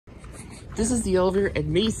This is the elevator at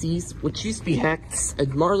Macy's, which used to be Hecht's, at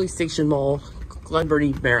Marley Station Mall, Glen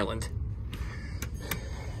Burnie, Maryland.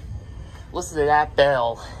 Listen to that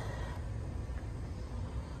bell.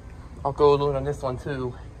 I'll go alone on this one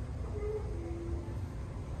too.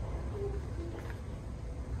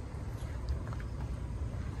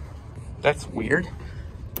 That's weird.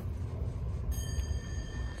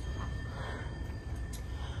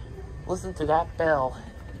 Listen to that bell.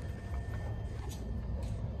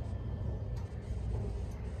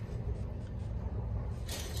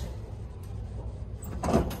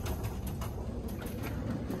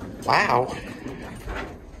 Wow.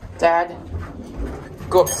 Dad,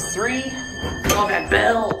 go up 3. Oh, that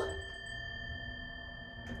bell.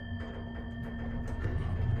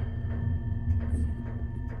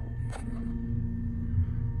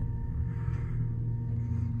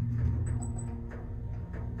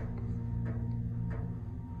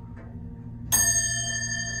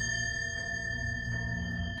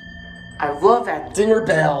 I love that dinner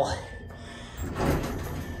bell.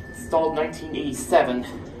 Installed 1987.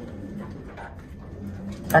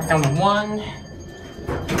 Back down to 1.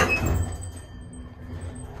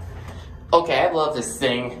 Okay, I love this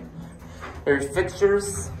thing. There's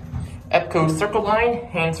Fixtures, EPCO CircleLine,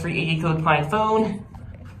 hands-free 80 kilobyte phone,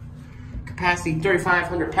 capacity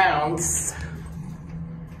 3,500 pounds.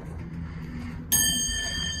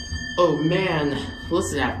 Oh man,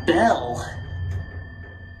 listen to that bell.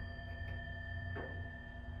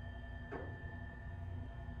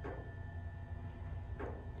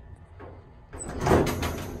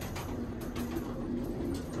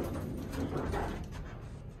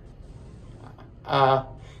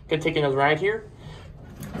 Gonna take another ride here.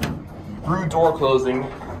 Room door closing.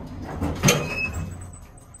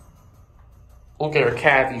 Look at our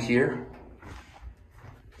caddy here.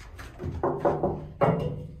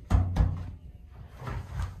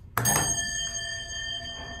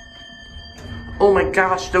 Oh my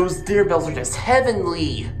gosh, those deer bells are just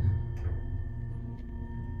heavenly.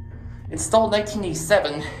 Installed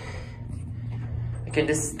 1987. Again,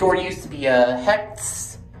 this store used to be a Hecht's.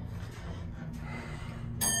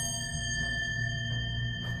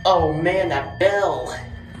 Oh man, that bell.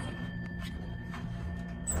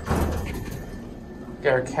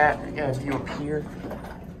 Got our cat, got a view up here.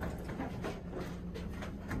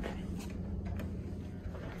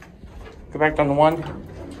 Go back down to 1.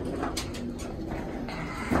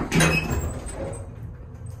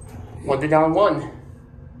 One down 1.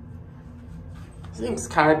 This thing's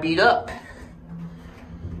kind of beat up.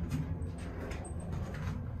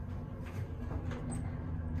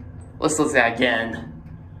 Let's listen to that again.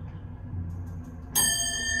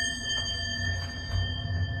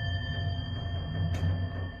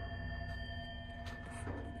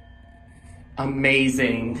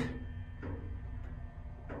 Amazing.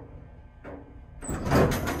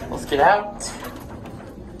 Let's get out.